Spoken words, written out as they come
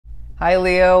Hi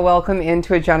Leo, welcome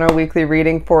into a general weekly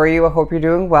reading for you. I hope you're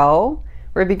doing well.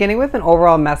 We're beginning with an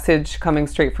overall message coming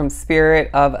straight from Spirit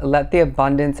of let the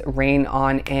abundance reign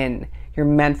on in. You're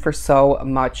meant for so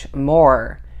much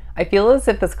more. I feel as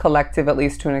if this collective, at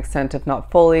least to an extent, if not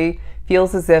fully,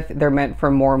 feels as if they're meant for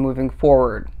more moving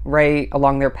forward, right,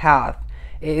 along their path.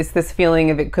 It's this feeling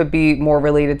of it could be more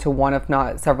related to one, if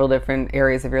not several different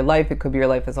areas of your life. It could be your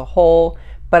life as a whole.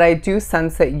 But I do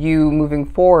sense that you, moving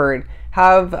forward,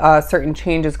 have certain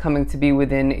changes coming to be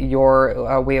within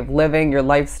your way of living, your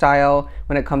lifestyle,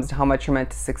 when it comes to how much you're meant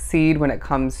to succeed, when it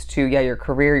comes to, your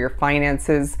career, your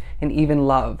finances, and even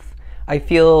love. I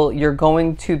feel you're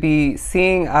going to be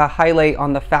seeing a highlight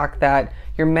on the fact that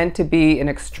you're meant to be an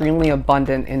extremely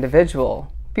abundant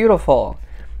individual. Beautiful.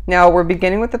 Now, we're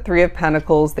beginning with the Three of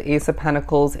Pentacles, the Ace of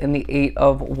Pentacles, and the Eight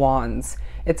of Wands.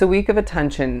 It's a week of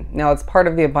attention. Now, it's part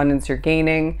of the abundance you're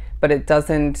gaining, but it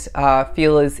doesn't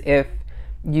feel as if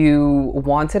you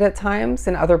want it at times,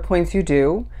 and other points you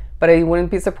do. But I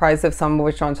wouldn't be surprised if some of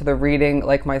which onto the reading,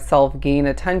 like myself, gain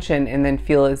attention and then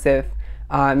feel as if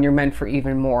you're meant for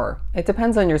even more. It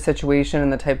depends on your situation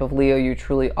and the type of Leo you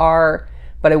truly are,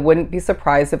 but I wouldn't be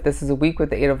surprised if this is a week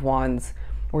with the Eight of Wands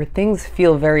where things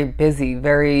feel very busy,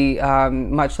 very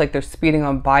much like they're speeding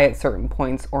on by at certain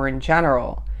points or in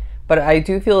general. But I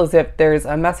do feel as if there's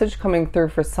a message coming through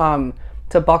for some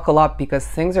to buckle up because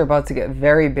things are about to get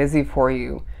very busy for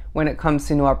you when it comes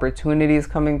to new opportunities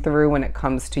coming through, when it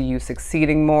comes to you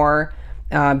succeeding more,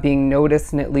 being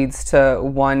noticed, and it leads to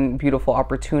one beautiful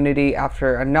opportunity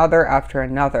after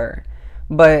another.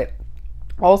 But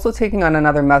also taking on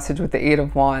another message with the Eight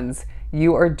of Wands,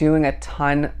 you are doing a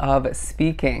ton of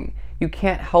speaking. You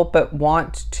can't help but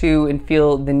want to and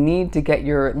feel the need to get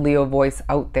your Leo voice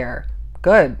out there.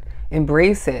 Good.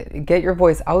 Embrace it. Get your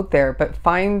voice out there, but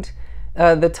find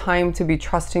the time to be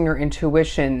trusting your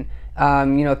intuition,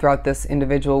 throughout this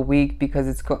individual week, because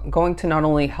it's going to not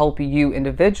only help you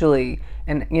individually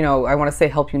and, I want to say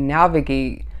help you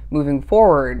navigate moving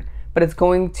forward, but it's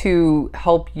going to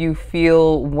help you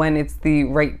feel when it's the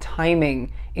right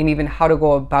timing and even how to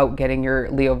go about getting your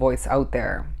Leo voice out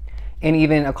there and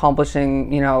even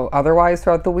accomplishing, otherwise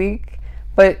throughout the week.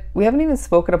 But we haven't even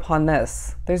spoken upon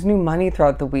this. There's new money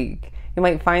throughout the week. You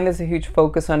might find there's a huge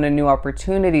focus on a new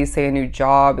opportunity, say a new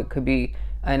job. It could be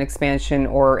an expansion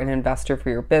or an investor for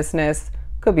your business.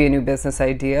 Could be a new business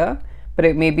idea, but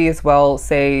it may be as well,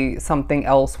 say, something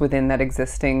else within that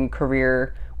existing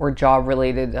career or job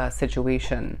related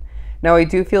situation. Now, I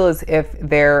do feel as if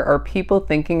there are people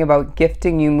thinking about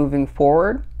gifting you moving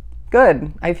forward.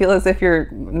 Good. I feel as if you're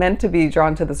meant to be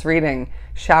drawn to this reading,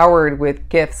 showered with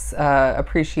gifts,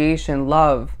 appreciation,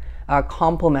 love,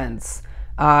 compliments.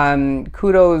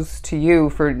 Kudos to you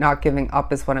for not giving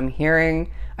up is what I'm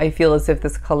hearing. I feel as if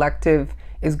this collective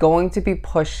is going to be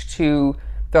pushed to,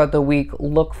 throughout the week,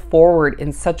 look forward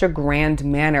in such a grand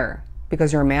manner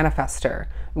because you're a manifester.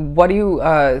 What do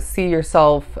you see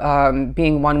yourself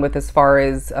being one with as far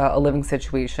as a living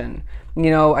situation?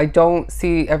 I don't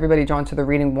see everybody drawn to the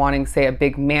reading wanting, say, a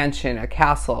big mansion, a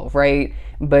castle, right?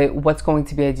 But what's going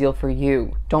to be ideal for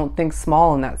you? Don't think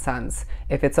small in that sense.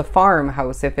 If it's a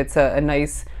farmhouse, if it's a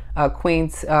nice,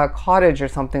 quaint cottage or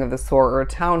something of the sort, or a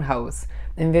townhouse,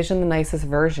 envision the nicest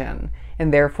version.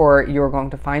 And therefore, you're going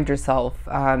to find yourself,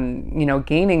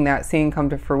 gaining that, seeing come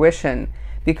to fruition,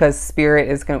 because Spirit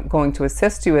is going to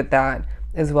assist you with that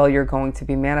as well. You're going to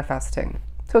be manifesting.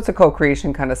 So it's a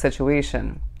co-creation kind of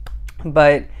situation.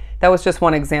 But that was just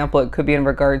one example. It could be in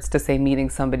regards to, say, meeting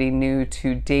somebody new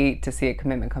to date, to see a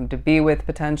commitment come to be with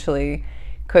potentially.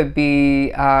 Could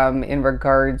be in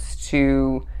regards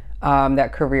to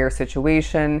that career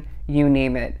situation, you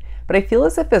name it. But I feel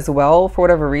as if as well, for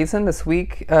whatever reason, this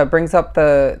week brings up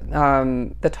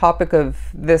the topic of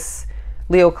this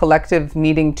Leo collective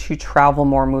needing to travel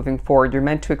more moving forward. You're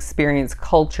meant to experience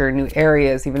culture, new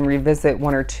areas, even revisit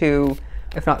one or two,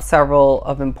 if not several,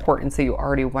 of importance that you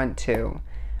already went to.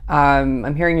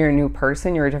 I'm hearing you're a new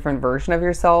person. You're a different version of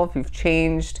yourself. You've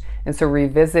changed. And so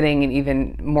revisiting, and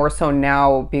even more so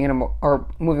now, being in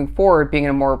moving forward, being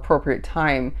in a more appropriate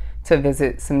time to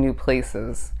visit some new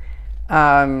places.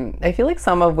 I feel like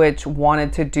some of which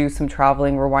wanted to do some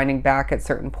traveling, rewinding back at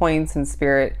certain points, and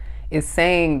Spirit is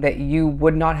saying that you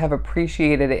would not have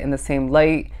appreciated it in the same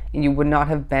light, and you would not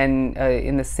have been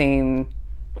in the same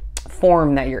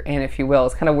form that you're in, if you will.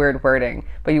 It's kind of weird wording,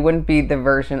 but you wouldn't be the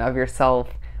version of yourself,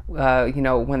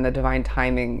 when the divine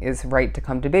timing is right to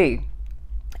come to be.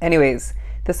 Anyways,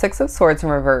 the Six of Swords in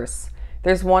reverse.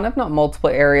 There's one, if not multiple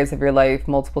areas of your life,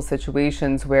 multiple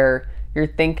situations where you're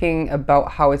thinking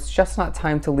about how it's just not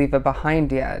time to leave it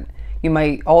behind yet. You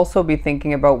might also be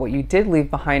thinking about what you did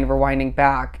leave behind, rewinding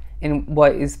back, and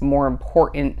what is more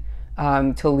important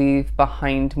to leave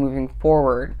behind moving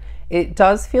forward. It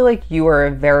does feel like you are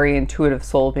a very intuitive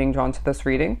soul being drawn to this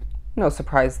reading. No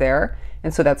surprise there.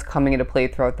 And so that's coming into play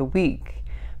throughout the week.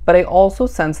 But I also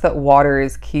sense that water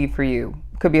is key for you.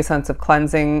 Could be a sense of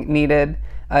cleansing needed,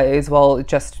 as well,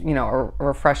 just, a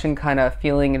refreshing kind of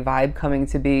feeling and vibe coming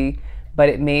to be. But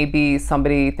it may be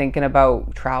somebody thinking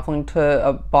about traveling to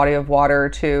a body of water or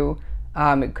two.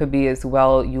 It could be as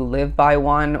well you live by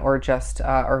one, or just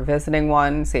or visiting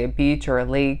one, say a beach or a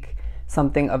lake,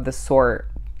 something of the sort.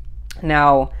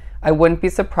 Now, I wouldn't be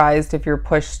surprised if you're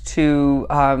pushed to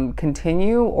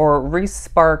continue or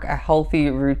re-spark a healthy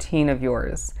routine of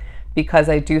yours, because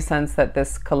I do sense that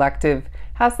this collective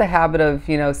has the habit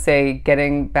of, say,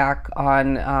 getting back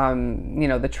on,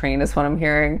 the train is what I'm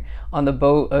hearing, on the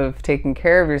boat of taking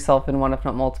care of yourself in one, if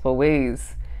not multiple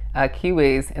ways, key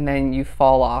ways, and then you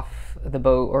fall off the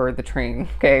boat or the train,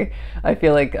 okay? I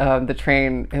feel like the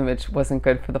train image wasn't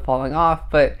good for the falling off,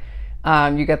 but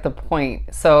you get the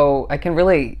point. So I can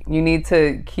relate. You need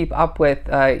to keep up with,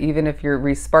 even if you're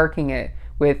re-sparking it,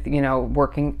 with,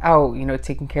 working out,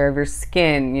 taking care of your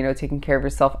skin, taking care of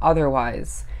yourself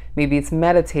otherwise. Maybe it's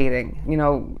meditating,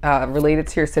 related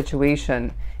to your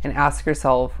situation, and ask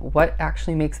yourself, what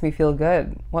actually makes me feel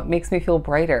good? What makes me feel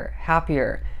brighter,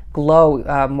 happier,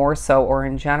 glow more so, or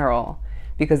in general?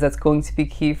 Because that's going to be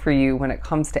key for you when it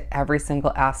comes to every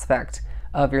single aspect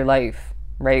of your life,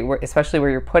 right? Especially where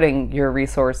you're putting your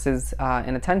resources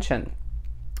and attention.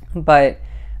 But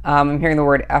I'm hearing the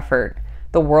word effort.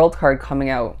 The World card coming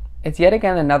out. It's yet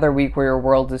again another week where your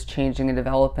world is changing and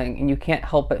developing, and you can't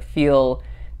help but feel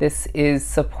this is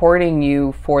supporting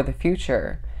you for the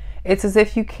future. It's as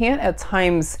if you can't at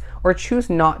times, or choose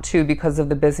not to because of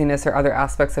the busyness or other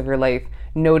aspects of your life,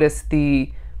 notice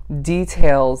the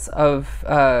details of,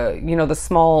 the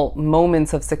small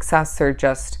moments of success, or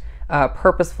just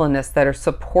purposefulness that are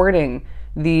supporting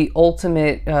the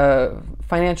ultimate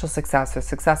financial success, or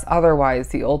success otherwise,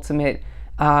 the ultimate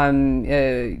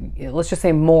let's just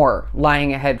say more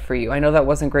lying ahead for you. I know that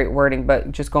wasn't great wording,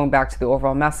 but just going back to the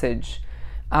overall message,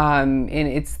 and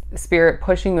it's spirit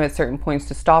pushing you at certain points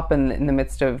to stop in the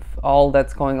midst of all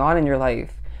that's going on in your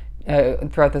life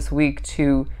throughout this week,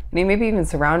 to maybe even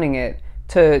surrounding it,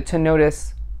 to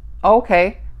notice, oh,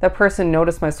 okay, that person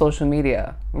noticed my social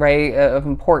media, right, of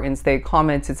importance. They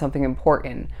commented something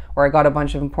important, or I got a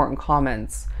bunch of important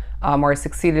comments. Or I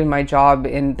succeeded in my job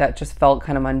and that just felt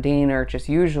kind of mundane or just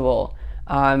usual,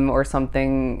 or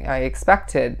something I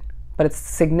expected, but it's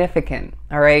significant,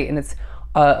 all right? And it's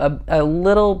a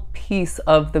little piece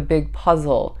of the big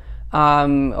puzzle,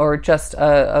 or just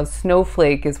a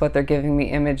snowflake is what they're giving me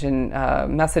image and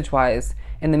message-wise,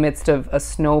 in the midst of a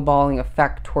snowballing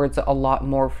effect towards a lot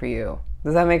more for you.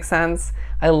 Does that make sense?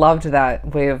 I loved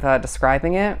that way of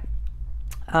describing it.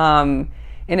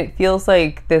 And it feels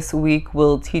like this week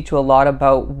will teach you a lot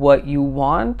about what you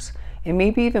want, and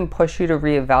maybe even push you to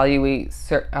reevaluate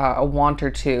a want or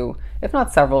two, if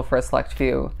not several for a select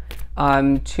few,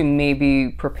 to maybe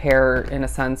prepare in a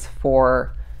sense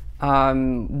for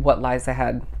what lies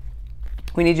ahead.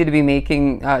 We need you to be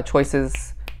making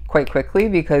choices quite quickly,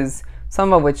 because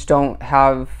some of which don't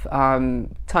have a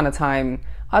ton of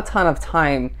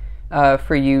time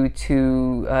for you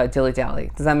to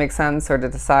dilly-dally. Does that make sense? Or to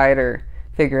decide or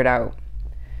figure it out.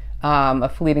 A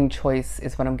fleeting choice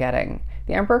is what I'm getting.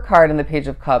 The Emperor card and the Page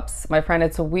of Cups. My friend,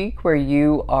 it's a week where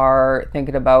you are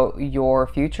thinking about your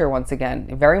future once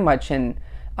again, very much in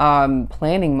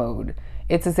planning mode.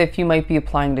 It's as if you might be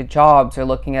applying to jobs, or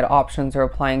looking at options, or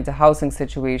applying to housing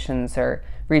situations, or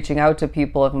reaching out to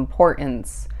people of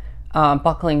importance,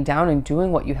 buckling down and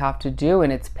doing what you have to do,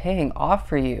 and it's paying off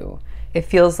for you. It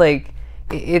feels like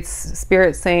it's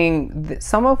spirit saying that,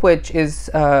 some of which is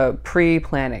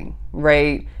pre-planning,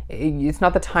 right? It's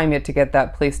not the time yet to get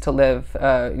that place to live,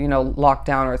 locked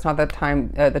down, or it's not that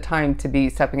time, the time to be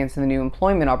stepping into the new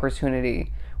employment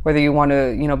opportunity, whether you want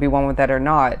to, be one with that or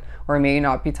not, or it may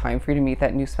not be time for you to meet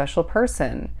that new special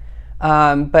person.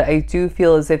 But I do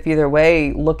feel as if either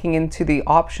way, looking into the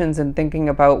options and thinking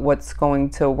about what's going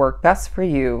to work best for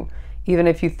you, even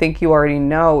if you think you already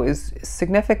know, is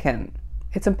significant.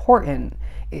 It's important.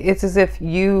 It's as if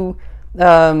you,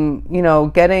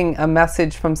 getting a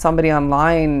message from somebody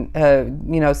online,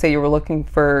 say you were looking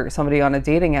for somebody on a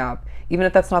dating app, even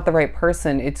if that's not the right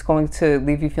person, it's going to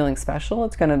leave you feeling special.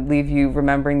 It's going to leave you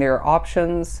remembering their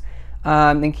options,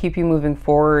 and keep you moving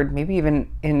forward, maybe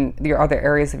even in your other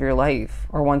areas of your life,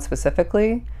 or one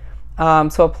specifically.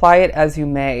 So apply it as you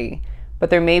may. But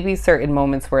there may be certain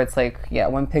moments where it's like, yeah,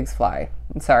 when pigs fly.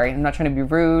 I'm sorry, I'm not trying to be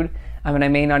rude. I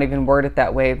may not even word it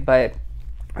that way,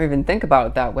 or even think about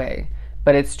it that way.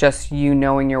 but it's just you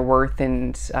knowing your worth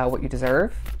and what you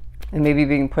deserve, and maybe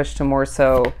being pushed to more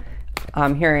so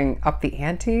hearing up the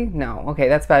ante. No, okay,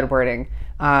 that's bad wording.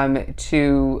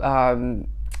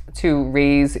 To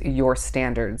raise your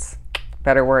standards.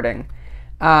 Better wording.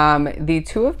 The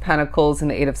Two of Pentacles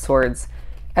and the Eight of Swords.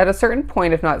 At a certain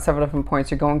point, if not several different points,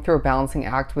 you're going through a balancing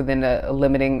act within a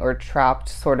limiting or trapped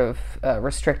sort of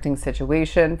restricting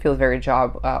situation. Feels very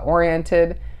job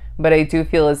oriented, but I do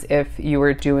feel as if you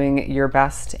are doing your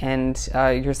best and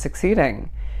you're succeeding.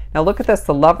 Now look at this,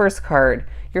 the Lover's card.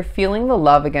 You're feeling the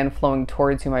love again flowing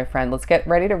towards you, my friend. Let's get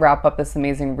ready to wrap up this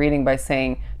amazing reading by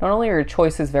saying not only are your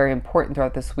choices very important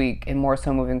throughout this week and more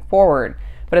so moving forward,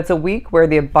 but it's a week where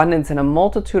the abundance in a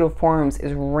multitude of forms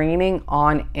is raining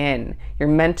on in. You're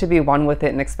meant to be one with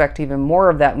it and expect even more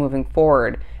of that moving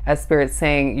forward, as Spirit's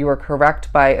saying you are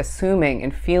correct by assuming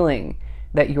and feeling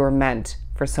that you're meant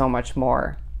for so much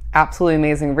more. Absolutely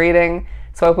amazing reading.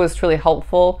 So I hope it was truly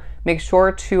helpful. Make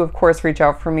sure to, of course, reach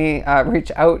out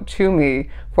to me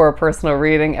for a personal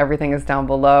reading. Everything is down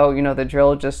below. You know the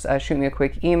drill. Just shoot me a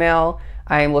quick email.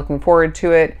 I am looking forward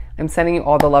to it. I'm sending you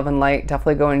all the love and light.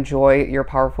 Definitely go enjoy your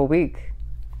powerful week.